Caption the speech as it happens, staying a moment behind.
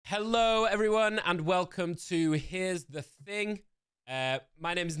Hello, everyone, and welcome to Here's the Thing.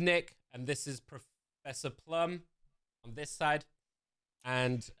 My name's Nick, and this is Professor Plum on this side.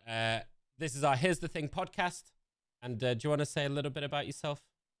 And this is our Here's the Thing podcast. And do you want to say a little bit about yourself,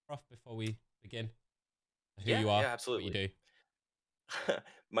 Prof, before we begin? Who you are, absolutely. what you do.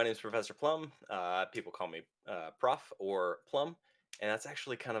 My name is Professor Plum. People call me Prof or Plum, and that's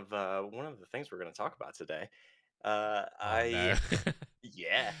actually kind of one of the things we're going to talk about today. Uh, Oh, no. I,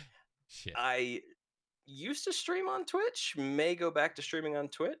 yeah, Shit. I used to stream on Twitch. May go back to streaming on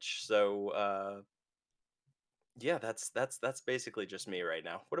Twitch. So, yeah, that's basically just me right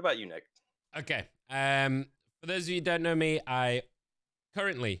now. What about you, Nick? Okay. For those of you who don't know me, I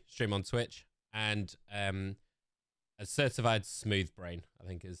currently stream on Twitch, and a certified smooth brain, I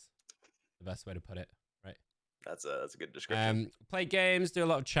think, is the best way to put it. Right. That's a good description. Play games, do a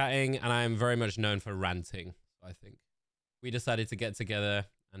lot of chatting, and I'm very much known for ranting. So I think we decided to get together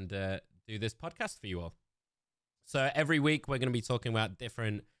and do this podcast for you all. So every week we're going to be talking about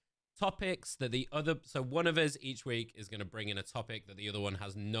different topics that the other. So one of us each week is going to bring in a topic that the other one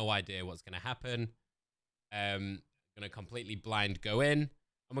has no idea what's going to happen. Going to completely blind go in, and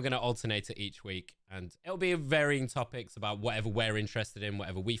we're going to alternate it each week, and it'll be varying topics about whatever we're interested in,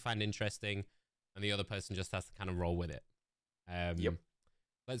 whatever we find interesting, and the other person just has to kind of roll with it. Yep.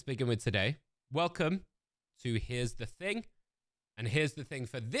 Let's begin with today. Welcome to Here's the Thing. And here's the thing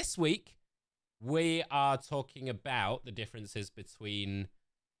for this week. We are talking about the differences between...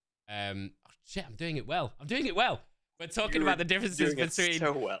 oh, shit, I'm doing it well. We're talking about the differences between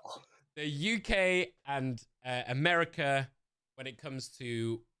so well. the UK and America when it comes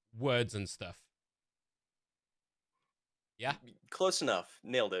to words and stuff. Yeah? Close enough.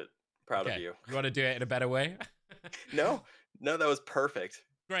 Nailed it. Proud of you. You want to do it in a better way? No, that was perfect.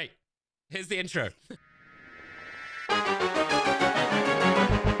 Great. Here's the intro.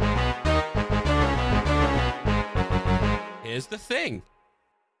 Here's the thing.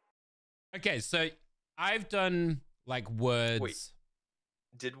 Okay, so I've done like words. Wait,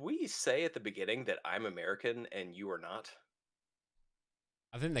 did we say at the beginning that I'm American and you are not?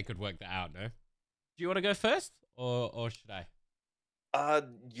 I think they could work that out, no? Do you want to go first or should I?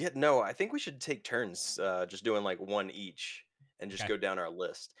 Yeah, no, I think we should take turns, just doing like one each and just Okay. go down our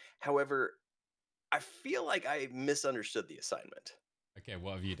list. However, I feel like I misunderstood the assignment. Okay,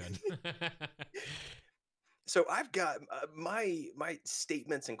 what have you done? So I've got my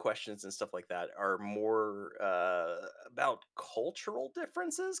statements and questions and stuff like that are more about cultural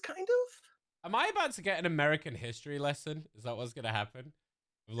differences, kind of. Am I about to get an American history lesson? Is that what's gonna happen?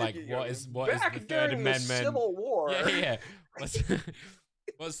 Like, what is the Back Third during the Amendment? Civil War? Yeah.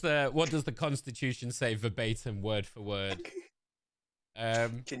 What does the Constitution say verbatim, word for word?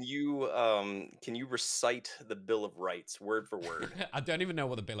 Can you recite the Bill of Rights word for word? I don't even know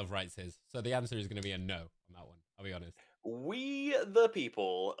what the Bill of Rights is, so the answer is going to be a no on that one. I'll be honest. We, the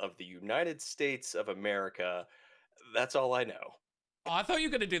people of the United States of America, that's all I know. Oh, I thought you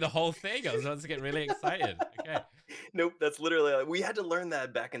were going to do the whole thing. I was about to get really excited. Okay. Nope, that's literally we had to learn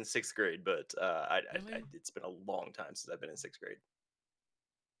that back in 6th grade, but Really? it's been a long time since I've been in 6th grade.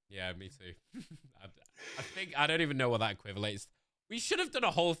 Yeah, me too. I think I don't even know what that equivalates. We should have done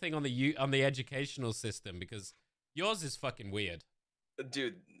a whole thing on the educational system because yours is fucking weird.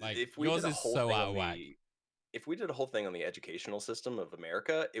 Dude, Like, if we yours did a is whole so thing out on of whack. if we did a whole thing on the educational system of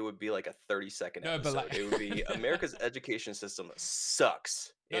America, it would be like a 30-second No, episode. but like, It would be America's education system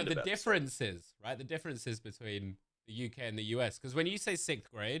sucks. no, End the of episode. differences, right? The differences between the UK and the US. Because when you say 6th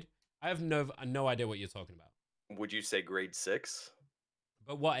grade, I have no idea what you're talking about. Would you say grade 6?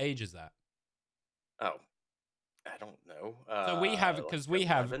 But what age is that? Oh, I don't know. So we have, Like because we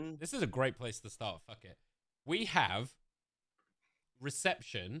have, 11? this is a great place to start. Fuck it. We have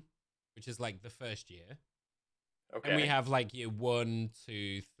reception, which is like the first year. Okay. And we have like year 1,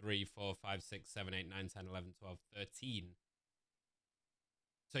 2, 3, 4, 5, 6, 7, 8, 9, 10, 11, 12, 13.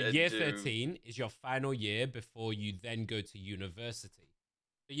 So year 13 is your final year before you then go to university.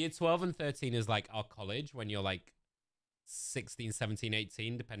 So year 12 and 13 is like our college when you're like 16, 17,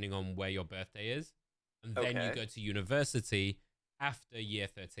 18, depending on where your birthday is. And then you go to university after year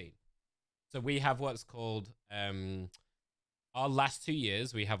 13. So we have what's called, our last 2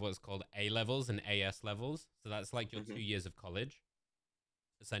 years, we have what's called A levels and AS levels. So that's like your 2 years of college,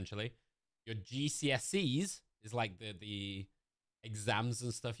 essentially. Your GCSEs is like the exams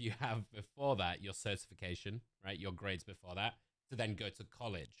and stuff you have before that, your certification, right? Your grades before that, to then go to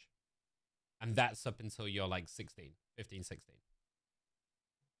college. And that's up until you're like 15, 16.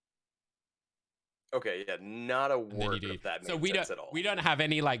 Okay, yeah, not a word of that So made sense at all. we don't have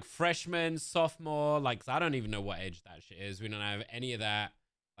any like freshman, sophomore, like, 'cause I don't even know what age that shit is. We don't have any of that.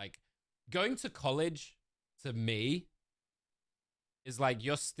 Like going to college to me is like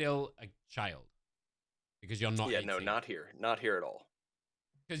you're still a child because you're not Yeah, no, 18. not here at all.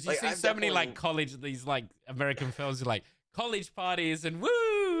 Because you Like see I've so many like definitely, college, these like American films, like college parties and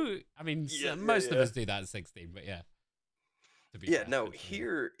woo. I mean, yeah, yeah, most of yeah. us do that at 16, but yeah, to be Yeah, fair, no, good for you.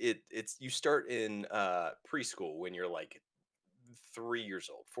 here it's you start in preschool when you're like 3 years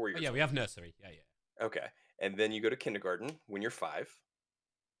old, four Oh years yeah, we old. have nursery. Yeah, yeah. Okay. And then you go to kindergarten when you're 5.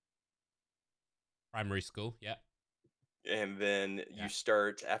 Primary school. Yeah, And then you yeah.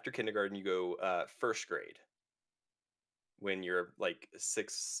 start after kindergarten, you go first grade when you're like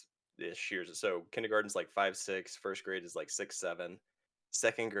 6-ish years. So kindergarten's like 5, 6. First grade is like 6, 7.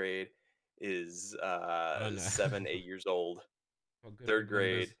 Second grade is I don't know. 7, 8 years old. Not good Third with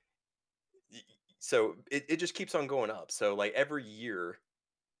grade. numbers. So it just keeps on going up. So like every year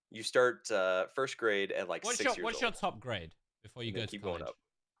you start first grade at like 6 years What's your old, top grade before you and then go to keep going college? up.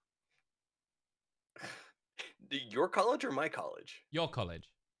 Your college or my college? Your college.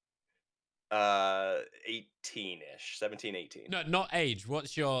 18-ish, 17, 18. No, not age.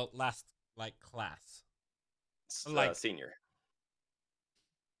 What's your last like class? Like Senior.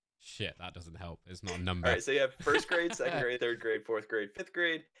 shit, that doesn't help. It's not a All number. right, so you have first grade, second grade, third grade, fourth grade, fifth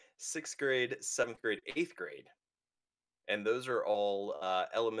grade, sixth grade, seventh grade, eighth grade, and those are all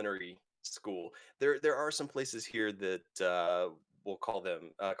elementary school. There are some places here that we'll call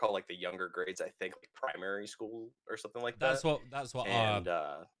like the younger grades. I think like primary school or something like that. That's what our And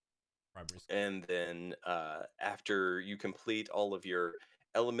primary school. and then after you complete all of your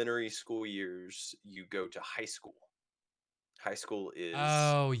elementary school years, you go to high school. High school is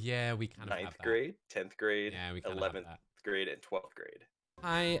Oh yeah, we kind of have ninth that. grade, 10th grade, Yeah, we kind of have 11th that. grade, and 12th grade.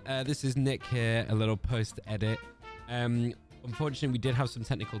 Hi, this is Nick here. A little post edit. Unfortunately, we did have some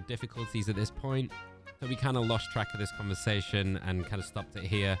technical difficulties at this point, so we kind of lost track of this conversation and kind of stopped it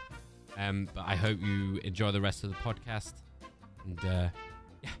here. But I hope you enjoy the rest of the podcast. And yeah.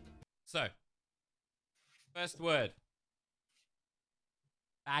 So, first word,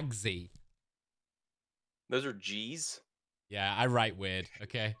 Bagsy. Those are G's. Yeah, I write weird.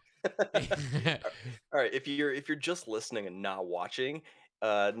 Okay. All right, if you're just listening and not watching,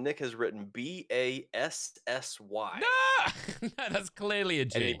 Nick has written Bassy, No, no, that's clearly a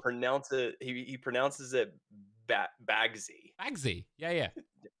and G. he pronounces it Bagsy. Bagsy. Yeah, yeah.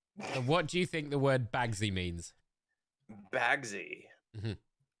 So what do you think the word Bagsy means? Bagsy. Mhm.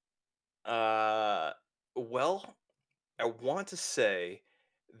 Uh, well, I want to say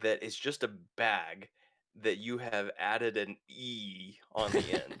that it's just a bag that you have added an E on the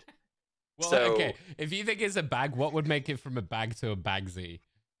end. Well, okay. So If you think it's a bag, what would make it from a bag to a Bagsy?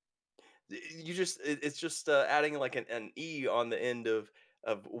 it's just adding like an E on the end of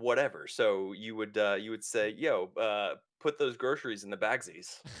whatever. So you would say, "Yo, put those groceries in the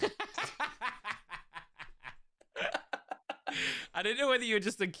bagsies." I didn't know whether you were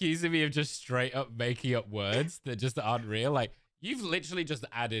just accusing me of just straight up making up words that just aren't real. Like, you've literally just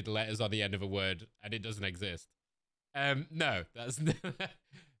added letters on the end of a word and it doesn't exist. No, that's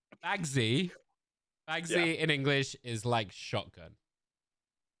Bagsy. Yeah. Bagsy in English is like shotgun.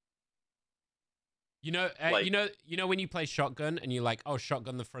 Like, You know when you play shotgun and you're like, oh,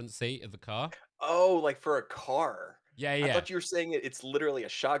 shotgun the front seat of the car. oh, like for a car. Yeah, I yeah. thought you were saying it's literally a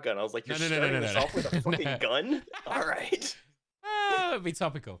shotgun. I was like, "You're No, no, no, no, starting no, this no, off with a no. fucking No. gun?" All right. Oh, it'd be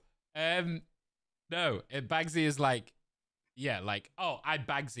topical. No, Bagsy is like, yeah, like, oh, I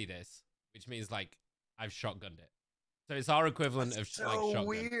Bagsy this, which means like I've shotgunned it. So it's our equivalent That's of like so shotgun.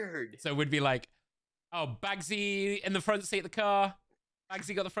 weird. So we'd be like, oh, Bagsy in the front seat of the car.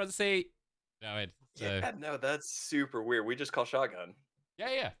 Bagsy got the front seat. No, so Yeah, no, that's super weird. We just call shotgun.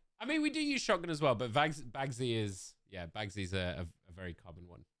 yeah, yeah. I mean, we do use shotgun as well, but Bagsy is, yeah, Bagsy's a very common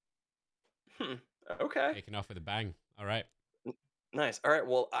one. Hmm. Okay. Taking off with a bang. All right. Nice. All right.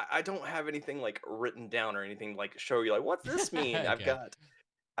 Well, I don't have anything like written down or anything like show you like what's this mean. Okay.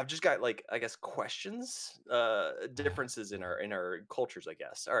 I've just got like I guess questions, differences in our cultures. I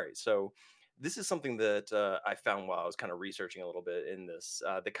guess. All right. So this is something that I found while I was kind of researching a little bit in this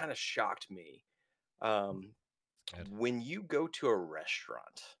that kind of shocked me. Um, Good. when you go to a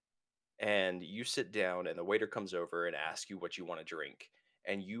restaurant and you sit down and the waiter comes over and asks you what you want to drink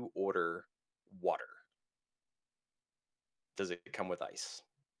and you order water, does it come with ice?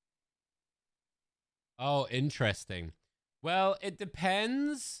 Oh, interesting. Well, it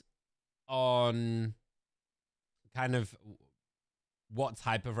depends on kind of what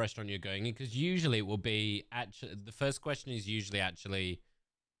type of restaurant you're going in, because usually it will be actually the first question is usually actually,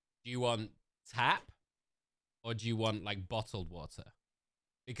 do you want tap or do you want like bottled water?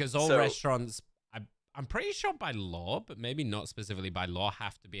 Because all So restaurants, I'm pretty sure by law, but maybe not specifically by law,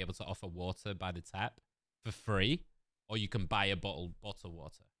 have to be able to offer water by the tap for free, or you can buy a bottled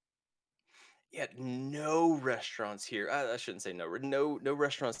water. Yeah, no restaurants here. I shouldn't say no. No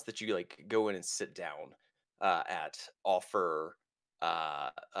restaurants that you like go in and sit down at offer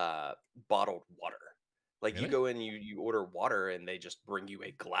bottled water. Like you Really? go in, you order water, and they just bring you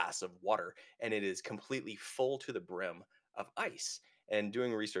a glass of water, and it is completely full to the brim of ice. And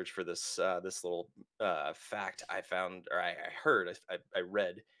doing research for this little fact, I found, or I heard, I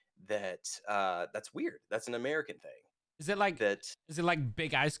read that that's weird. That's an American thing. Is it like That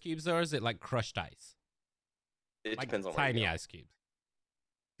big ice cubes, or is it like crushed ice? it Like depends on where you tiny go. ice cubes?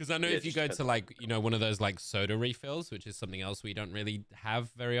 Because I know Yeah, it if you just go depends to on where you like, one of those like soda refills, which is something else we don't really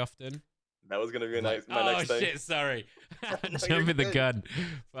have very often. That was gonna be It's like, my oh next thing. shit, sorry. No, you're Jumping the good. gun.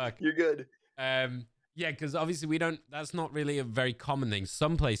 Fuck. You're good. Yeah, because obviously we don't, that's not really a very common thing.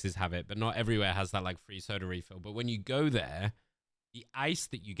 Some places have it, but not everywhere has that like free soda refill. But when you go there, the ice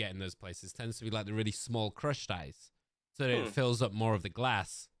that you get in those places tends to be like the really small crushed ice. So that it Hmm. fills up more of the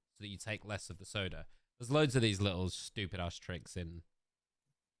glass so that you take less of the soda. There's loads of these little stupid ass tricks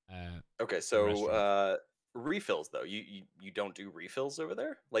Okay, in so restaurants. refills though. You don't do refills over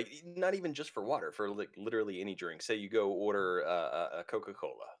there? Like not even just for water, for like literally any drink. Say you go order a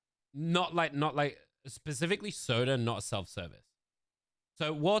Coca-Cola. Not like specifically soda, not self-service.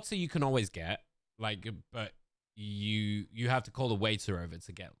 So water you can always get, like, but you have to call the waiter over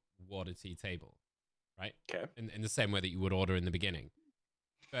to get water to your table, right? Okay. In the same way that you would order in the beginning.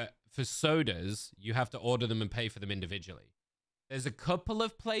 But for sodas, you have to order them and pay for them individually. There's a couple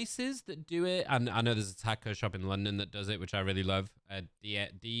of places that do it, and I know there's a taco shop in London that does it, which I really love.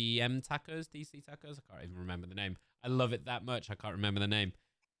 DM Tacos, DC Tacos. I can't even remember the name. I love it that much. I can't remember the name,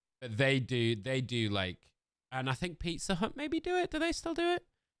 but they do like, and I think Pizza Hut maybe do it. Do they still do it?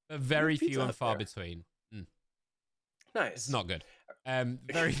 But We very have few Pizza and Hut far there. between. It's Nice. not good.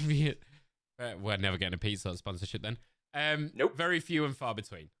 Very few. We're never getting a Pizza Hut sponsorship then. Nope. Very few and far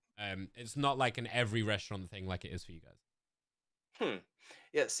between. It's not like an every restaurant thing like it is for you guys. Hmm.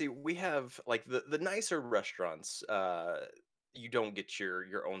 Yeah, see, we have like the nicer restaurants, you don't get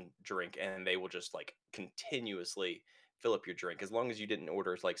your own drink and they will just like continuously fill up your drink as long as you didn't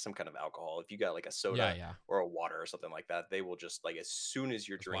order like some kind of alcohol. If you got like a Yeah, soda yeah. or a water or something like that, they will just like as soon as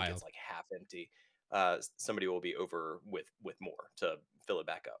your That's drink gets wild. like half empty, somebody will be over with more to fill it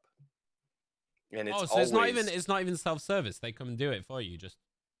back up. And it's Oh, so it's not even always it's not even self-service. They come and do it for you. Just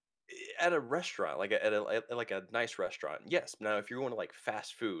at a restaurant, like at like a nice restaurant. Yes. Now, if you're going to like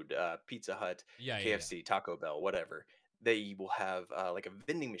fast food, Pizza Hut, yeah, yeah, yeah. KFC, Taco Bell, whatever, they will have like a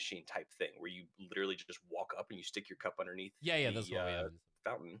vending machine type thing where you literally just walk up and you stick your cup underneath Yeah, yeah, that's the what we have.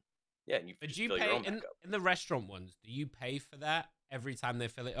 fountain. Yeah, and you But do just you fill your pay own back in up. in the restaurant ones? Do you pay for that every time they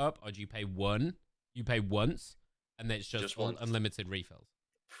fill it up, or do you pay one? You pay once, and then it's just Just once, unlimited refills.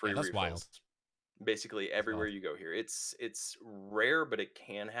 Yeah, free that's wild. refills. Basically That's everywhere wild. you go here. It's rare, but it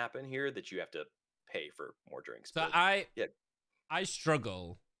can happen here that you have to pay for more drinks. So But yeah, I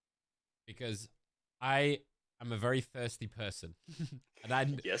struggle because I am a very thirsty person,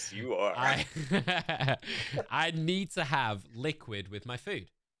 and yes, you are. I I need to have liquid with my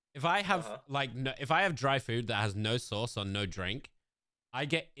food. If I have Uh-huh. like no, if I have dry food that has no sauce or no drink, I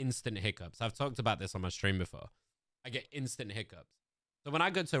get instant hiccups. I've talked about this on my stream before. I get instant hiccups. So when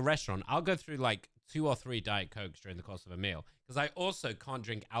I go to a restaurant, I'll go through like 2 or 3 Diet Cokes during the course of a meal because I also can't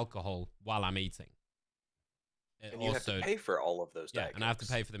drink alcohol while I'm eating. It And you have to also, pay for all of those yeah, Diet and I have to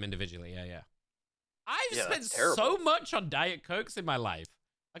Cokes. pay for them individually. Yeah, yeah. I've Yeah, spent that's so terrible. much on Diet Cokes in my life.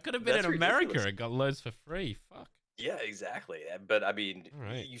 I could have been in That's America ridiculous. and got loads for free. Fuck. Yeah, exactly. But I mean, All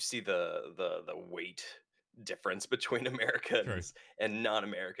right. you see the weight difference between True. Americans and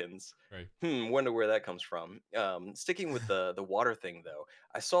non-Americans. True. Wonder where that comes from. Sticking with the water thing though,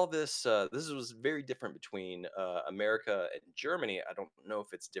 I saw this. This was very different between America and Germany. I don't know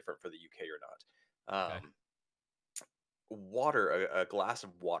if it's different for the UK or not. Okay. Water, a glass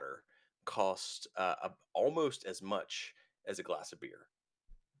of water, cost almost as much as a glass of beer.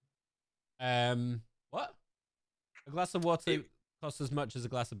 What? A glass of water It, costs as much as a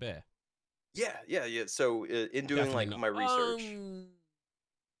glass of beer? yeah. So in doing Definitely like not. my research,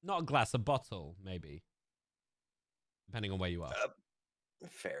 Not a glass, a bottle, maybe, depending on where you are.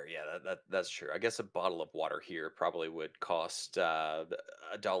 fair, yeah, that's true. I guess a bottle of water here probably would cost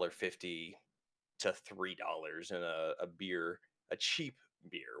 $1.50 to $3, and a beer, a cheap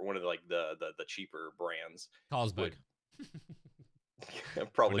beer, one of like the cheaper brands, Carlsberg. would We're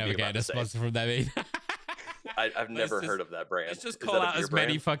probably be never about getting the a same. sponsor from them either. I've let's never just heard of that brand. let's just Is call that a out beer as many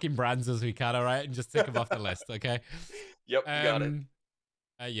brand? fucking brands as we can, all right, and just tick them off the list, okay? Yep, you got it. Um,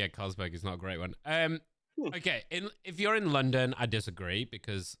 Yeah, Carlsberg is not a great one. Hmm. Okay, if you're in London, I disagree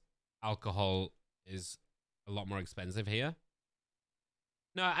because alcohol is a lot more expensive here.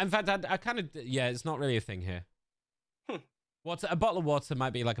 No, in fact, I kind of yeah, it's not really a thing here. Hmm. Water, a bottle of water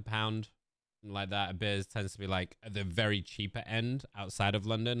might be like £1, something like that. A beer tends to be like at the very cheaper end outside of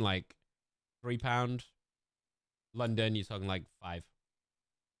London, like £3. London, you're talking like 5.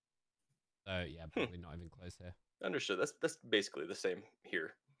 So yeah, Hmm. probably not even close here. Understood. That's basically the same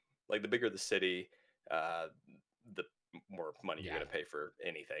here. Like the bigger the city, uh, the more money you're Yeah, gonna pay for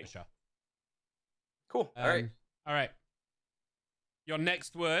anything. for sure. Cool. All right. All right. Your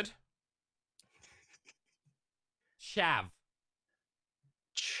next word, chav.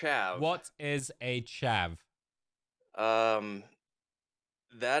 Chav. What is a chav? Um,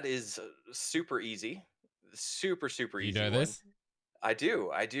 that is super easy. Super Do you easy know one. this? I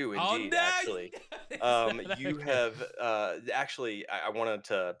do Oh indeed, no, you actually. know this. You Okay. have actually. I wanted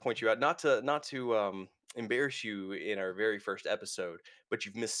to point you out, not to embarrass you in our very first episode, but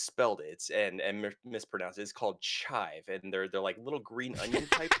you've misspelled it and mispronounced it. It's called chive, and they're like little green onion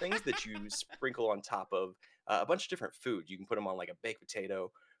type things that you sprinkle on top of a bunch of different food. You can put them on like a baked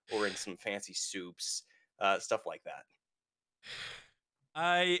potato or in some fancy soups, stuff like that.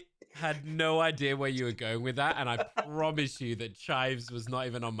 I had no idea where you were going with that, and I promise you that chives was not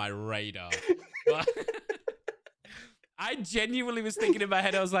even on my radar. But I genuinely was thinking in my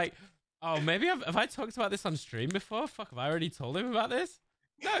head, I was like, oh, maybe have I talked about this on stream before? Fuck, have I already told him about this?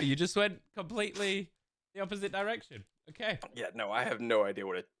 No, you just went completely the opposite direction. Okay. Yeah, no, I have no idea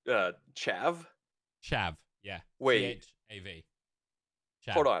what a chav. Chav. Yeah. Wait, CHAV.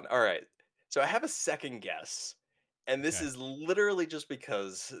 Chav. hold on. All right. So I have a second guess. And this Okay. is literally just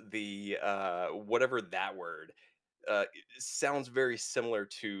because the whatever that word sounds very similar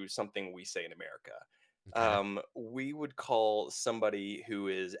to something we say in America. Okay. We would call somebody who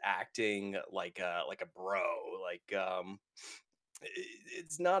is acting like a bro, like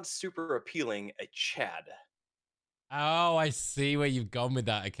it's not super appealing, a Chad. Oh, I see where you've gone with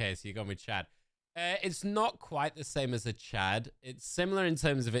that. Okay, so you've gone with Chad. It's not quite the same as a Chad. It's similar in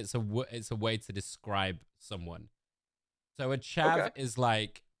terms of it's a way to describe someone. So a chav Okay. is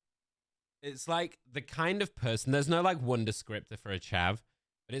like it's like the kind of person. There's no like one descriptor for a chav,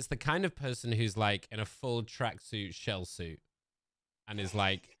 but it's the kind of person who's like in a full tracksuit shell suit and is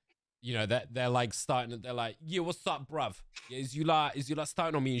like, they're like starting. They're like, yeah, what's up, bruv? Yeah, is you like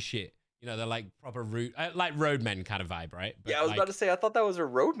starting on me and shit. They're like proper root, like roadmen kind of vibe, right? Yeah, But I was about like to say I thought that was a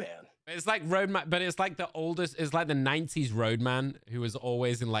roadman. it's like roadman, but it's like the oldest. It's like the '90s roadman who was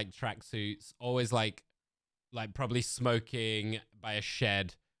always in like tracksuits, always like probably smoking by a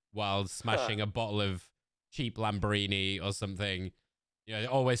shed while Huh. smashing a bottle of cheap Lamborghini or something.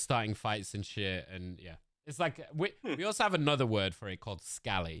 Always starting fights and shit. And yeah, it's like Hmm. we also have another word for it called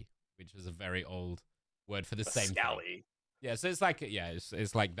scally, which is a very old word for the A same thing. scally. Yeah, so it's like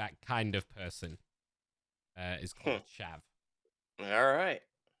it's like that kind of person is called Hmm. a chav. All right.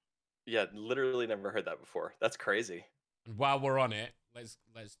 Yeah, literally never heard that before. That's crazy. And while we're on it, let's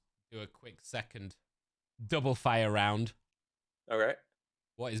do a quick second double fire round. All right.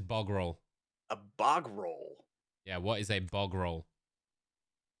 What is bog roll? A bog roll. Yeah, what is a bog roll?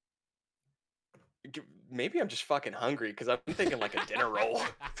 Maybe I'm just fucking hungry because I'm thinking like a dinner roll.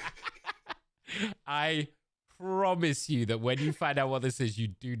 I promise you that when you find out what this is, you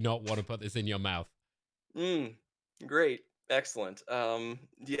do not want to put this in your mouth. Great. Excellent.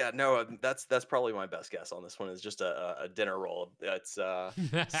 Yeah, no, that's probably my best guess on this one is just a dinner roll. It's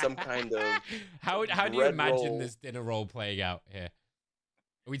some kind of How do you bread imagine roll. this dinner roll playing out here?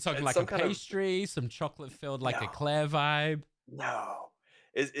 Are we talking It's like a some kind of pastry, some chocolate filled like no. eclair vibe? No.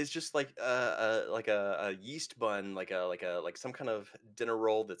 It's just like a yeast bun, like some kind of dinner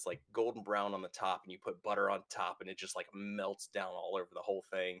roll that's like golden brown on the top, and you put butter on top, and it just like melts down all over the whole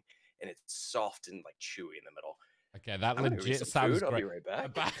thing, and it's soft and like chewy in the middle. Okay, that I'm gonna go get legit some sounds food. I'll be great.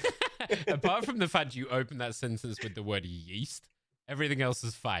 right back. Apart, apart from the fact you opened that sentence with the word yeast, everything else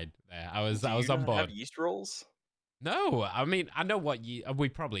is fine. There, I was Do I was you on not have board. yeast rolls? No, I mean I know what we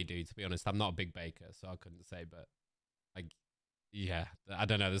probably do. To be honest, I'm not a big baker, so I couldn't say. But like, yeah, I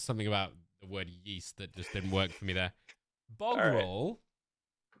don't know. There's something about the word yeast that just didn't work for me there. All Bog right, roll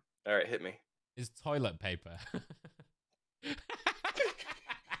all right, hit me. is toilet paper.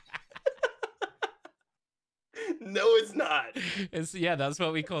 No, it's not. It's yeah, that's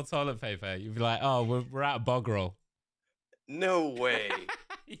what we call toilet paper. You'd be like, oh, we're out of bog roll. No way.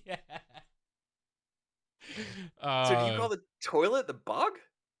 Yeah. So do you Uh, call the toilet the bog?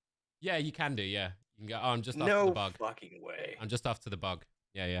 yeah, you can do. Yeah, you can go. Oh, I'm just off to the No bog. fucking way. I'm just off to the bog.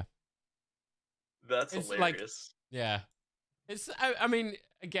 Yeah, yeah. That's It's like, hilarious. yeah, I mean,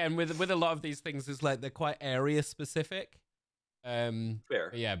 again, with a lot of these things, it's like they're quite area specific.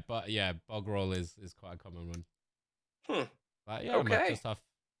 Fair. But yeah, bog roll is quite a common one. Hmm. But yeah, I'm Okay. just off.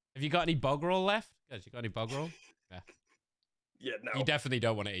 Have you got any bog roll left? Guys, you got any bog roll? Yeah. Yeah. You No. definitely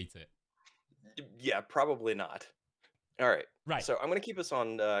don't want to eat it. Yeah. Probably not. All right. Right. So I'm gonna keep us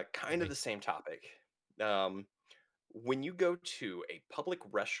on kind of Ready? the same topic. Um, when you go to a public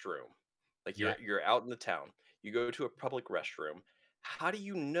restroom, like Yeah. you're out in the town, you go to a public restroom. How do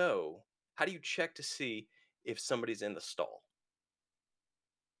you know? How do you check to see if somebody's in the stall?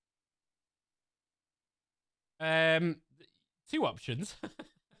 Um, two options.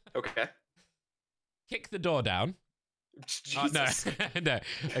 Okay. Kick the door down. Oh no, Jesus. no.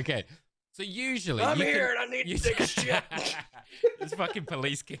 Okay. So usually I'm you here can and I need you to take a shit. This fucking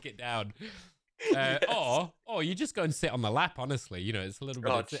police kick it down. Yes. Or you just go and sit on the lap. Honestly, it's a little bit.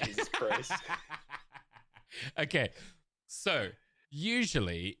 Oh, Of Jesus Christ. Okay, so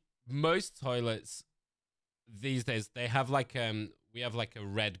usually most toilets these days they have like we have like a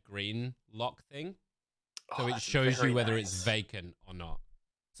red green lock thing, so Oh, it that's shows you very whether it's nice. vacant or not.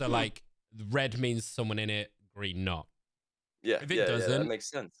 So Hmm. like red means someone in it, green not. Yeah, If it yeah, yeah. That doesn't,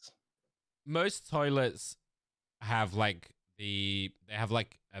 makes sense. most toilets have like they have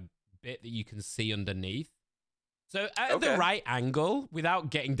like a bit that you can see underneath. So at the Okay. right angle, without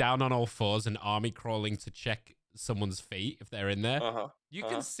getting down on all fours and army crawling to check someone's feet if they're in there, Uh huh. you Uh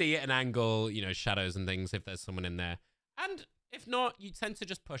can huh. see at an angle, shadows and things if there's someone in there. And if not, you tend to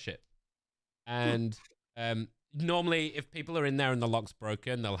just push it. Hmm. And normally, if people are in there and the lock's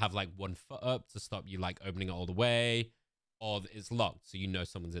broken, they'll have like one foot up to stop you like opening it all the way, or it's locked, so you know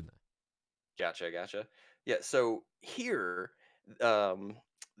someone's in Gotcha, gotcha. Yeah, so here, um,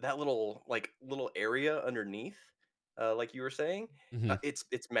 that little area underneath, like you were saying, there. Hmm.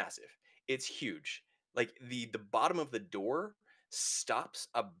 it's massive. It's huge. Like the bottom of the door stops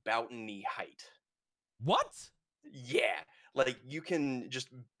about knee height. What? Yeah, like you can just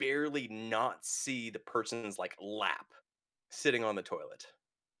barely not see the person's like lap sitting on the toilet.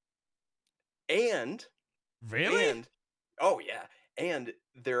 And Really? And oh yeah, and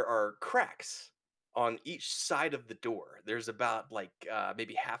there are cracks on each side of the door. There's about like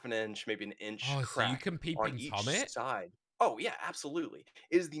maybe half an inch, maybe an inch Oh, so you crack can on peeping each Tom it? side. Oh yeah, absolutely.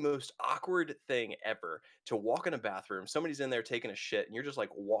 It is the most awkward thing ever to walk in a bathroom. Somebody's in there taking a shit, and you're just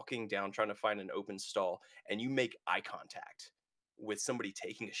like walking down trying to find an open stall, and you make eye contact with somebody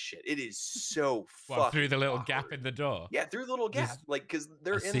taking a shit. It is so Well, through fucking the little gap awkward. in the door. Yeah, through the little gap, Just, like because I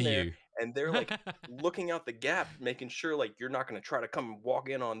they're see in there you. and they're like looking out the gap, making sure like you're not going to try to come walk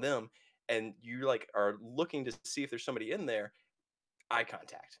in on them, and you like are looking to see if there's somebody in there. Eye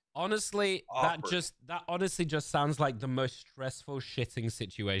contact, Honestly, awkward. that honestly just sounds like the most stressful shitting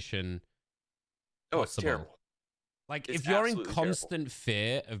situation Oh, it's possible. terrible. Like It's if you're in absolutely terrible. constant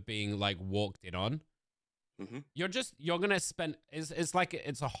fear of being like walked in on, Hmm. you're gonna spend it's like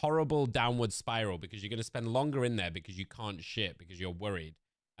it's a horrible downward spiral because you're gonna spend longer in there because you can't shit because you're worried.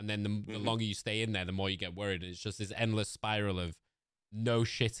 And then the Hmm. longer you stay in there, the more you get worried. And it's just this endless spiral of no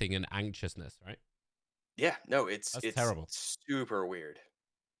shitting and anxiousness, right? Yeah, no, it's That's it's terrible. super weird.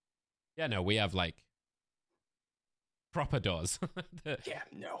 Yeah, no, we have like proper doors that, Yeah,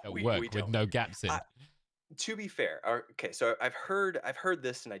 no, that we work with don't. no gaps in. To be fair, okay, so I've heard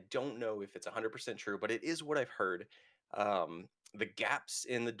this, and I don't know if it's 100% true, but it is what I've heard. The gaps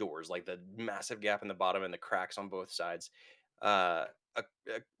in the doors, like the massive gap in the bottom and the cracks on both sides, uh, uh,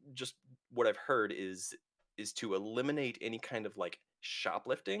 uh, just what I've heard is to eliminate any kind of like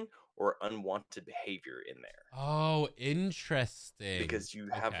shoplifting or unwanted behavior in there Oh, interesting. because you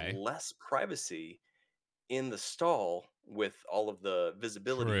have Okay. less privacy in the stall with all of the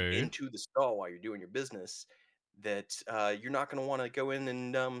visibility True. into the stall while you're doing your business that you're not going to want to go in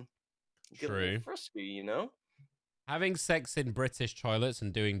and get a little True. frisky, you know? Having sex in British toilets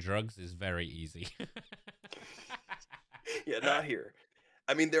and doing drugs is very easy. Yeah, not here.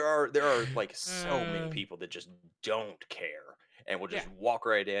 I mean, there are like so many Uh, people that just don't care and will yeah. just walk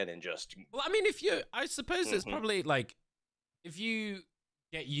right in and just. Well, I mean, I suppose it's Mhm. probably like, if you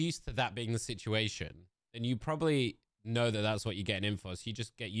get used to that being the situation, then you probably know that that's what you're getting in for. So you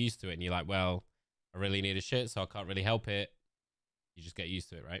just get used to it and you're like, well, I really need a shit, so I can't really help it. You just get used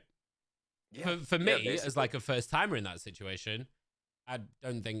to it, right? Yeah, For yeah, me, as basically. like a first timer in that situation, I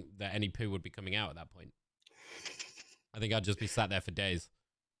don't think that any poo would be coming out at that point. I think I'd just be sat there for days,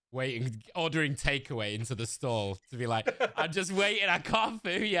 waiting, ordering takeaway into the stall to be like, I'm just waiting. I can't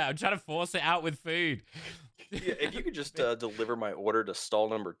food yet. I'm trying to force it out with food. Yeah, if you could just deliver my order to stall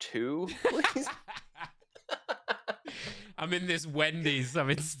number 2, please. I'm in this Wendy's. I'm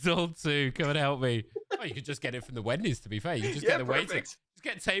in stall 2. Come and help me. Oh, you could just get it from the Wendy's, to be fair. You just Yeah, get the waiter. perfect. Just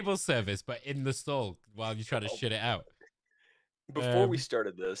get table service, but in the stall while you try to Oh, shit it out. before we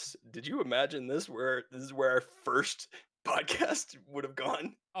started this, did you imagine this is where our first podcast would have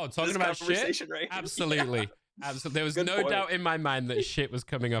gone? Oh, talking This about shit? conversation right here? Yeah, Absolutely. Absolutely. There was good no point. doubt in my mind that shit was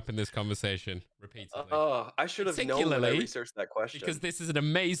coming up in this conversation repeatedly. I should have known when I Particularly researched that question. because this is an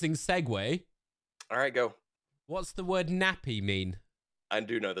amazing segue. All right, go. What's the word nappy mean? I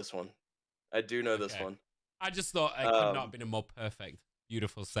do know this one. I do know this Okay. one. I just thought it could not have been a more perfect,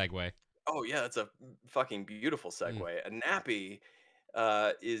 beautiful segue. Oh yeah, that's a fucking beautiful segue. A nappy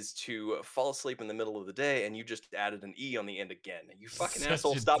is to fall asleep in the middle of the day, and you just added an e on the end again. You fucking Such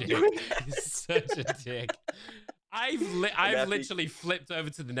asshole! a Stop dick. doing that. He's such a dick. I've nappy- literally flipped over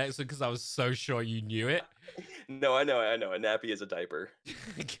to the next one because I was so sure you knew it. No, I know. A nappy is a diaper.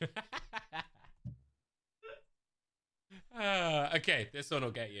 Okay, this one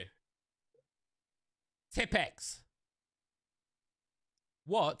will get you. Tipex.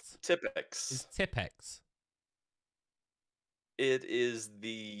 What Tipex. is Tipex? It is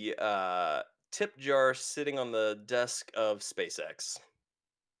the tip jar sitting on the desk of SpaceX.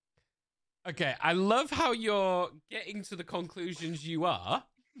 Okay, I love how you're getting to the conclusions you are.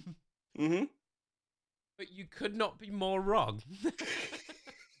 Mm-hmm. But you could not be more wrong.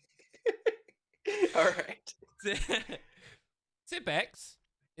 All right. Tipex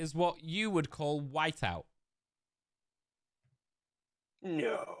is what you would call whiteout.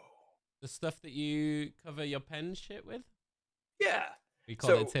 No. The stuff that you cover your pen shit with? Yeah. We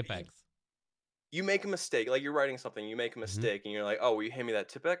call it Tipex. You make a mistake, like you're writing something, you make a mistake, and you're like, "Oh, will you hand me that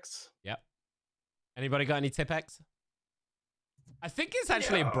Tipex?" Yep. Anybody got any Tipex? I think it's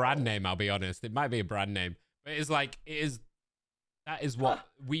actually a brand name, I'll be honest. It might be a brand name. But it's like, that is what,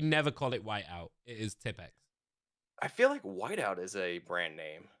 we never call it whiteout. It is Tipex. I feel like Whiteout is a brand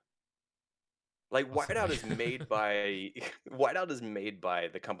name. Like Possibly. Whiteout is made by Whiteout is made by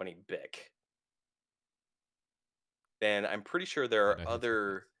the company Bic. And I'm pretty sure there are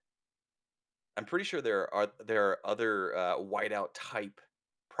other whiteout type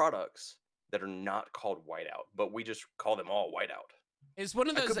products that are not called whiteout, but we just call them all whiteout. It's one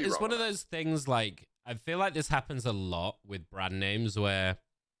of those. It's one of those things. Like, I feel like this happens a lot with brand names, where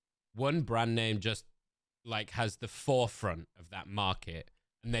one brand name just like has the forefront of that market,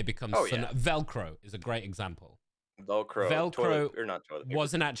 and they become. Velcro is a great example. Velcro toilet, or not toilet paper,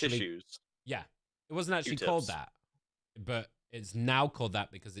 wasn't actually tissues. Yeah, it wasn't actually Q-tips. called that, but it's now called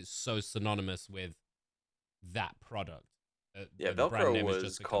that because it's so synonymous with that product. Yeah, the brand Velcro name has was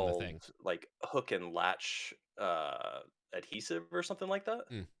just become the thing. called like hook and latch adhesive or something like that.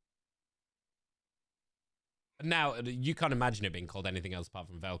 Now you can't imagine it being called anything else apart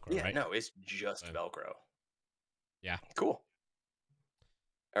from Velcro, Yeah, right? no, it's just Velcro. Yeah. Cool.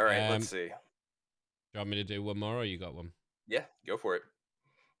 All right, let's see. Do you want me to do one more, or you got one? Yeah, go for it.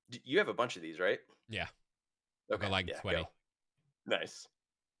 You have a bunch of these, right? Yeah. Okay. I've got like 20. Go. Nice.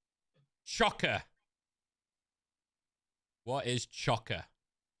 Chocker. What is chocker?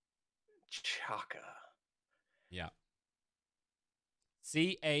 Chaka. Yeah.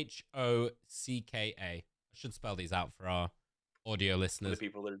 CHOCKA. I should spell these out for our audio listeners. For the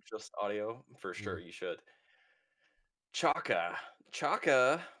people that are just audio, for sure, you should. Chaka.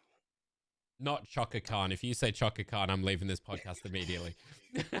 Chaka. Not Chaka Khan. If you say Chaka Khan, I'm leaving this podcast immediately.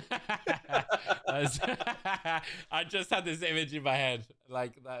 I just had this image in my head.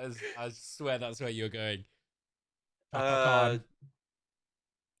 Like, that is, I swear that's where you're going. Chaka Khan.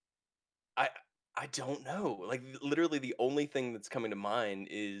 I don't know. Like, literally the only thing that's coming to mind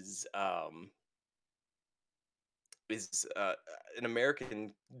is an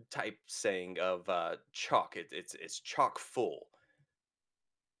American type saying of chalk. It's chock full.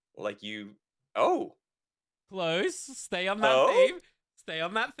 Like you. Oh. Close. Stay on that theme. Stay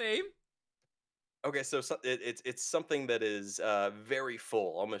on that theme. Okay, so it's something that is very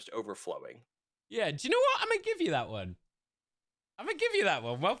full, almost overflowing. Yeah. Do you know what? I'm gonna give you that one.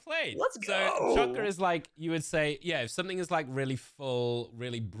 Well played. Let's go. So chocker is like, you would say, yeah, if something is like really full,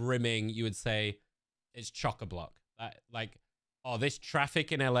 really brimming, you would say it's chock-a-block. Like, oh, this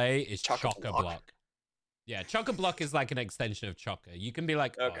traffic in LA is chock-a-block. Yeah, chock-a-block is like an extension of chocker. You can be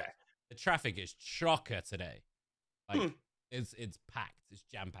like, oh, the traffic is chocker today. Like, it's packed. It's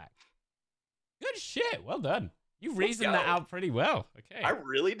jam-packed. Good shit. Well done. You reasoned that out pretty well. Okay. I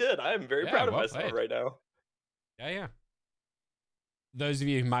really did. I am very proud of myself right now. Yeah. Those of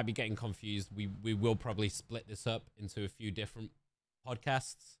you who might be getting confused, we will probably split this up into a few different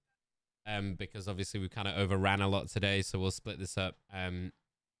podcasts, because obviously we kind of overran a lot today, so we'll split this up, and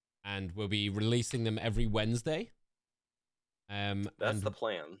we'll be releasing them every Wednesday. That's the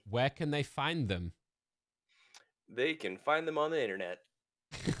plan. Where can they find them? They can find them on the internet.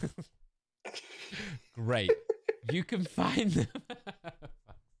 Great. You can find them.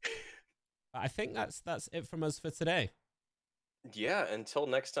 I think that's it from us for today. Yeah, until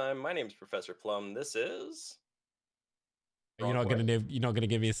next time, my name's Professor Plum. This is You're not gonna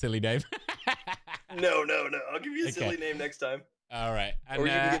give me a silly name. No. I'll give you a Okay. silly name next time. All right. And, or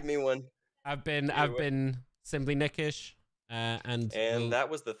you can give me one. I've been Simply Nickish. And that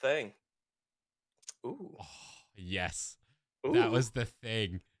was the thing. Ooh. Oh, yes. Ooh. That was the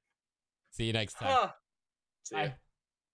thing. See you next time. See ya. Bye.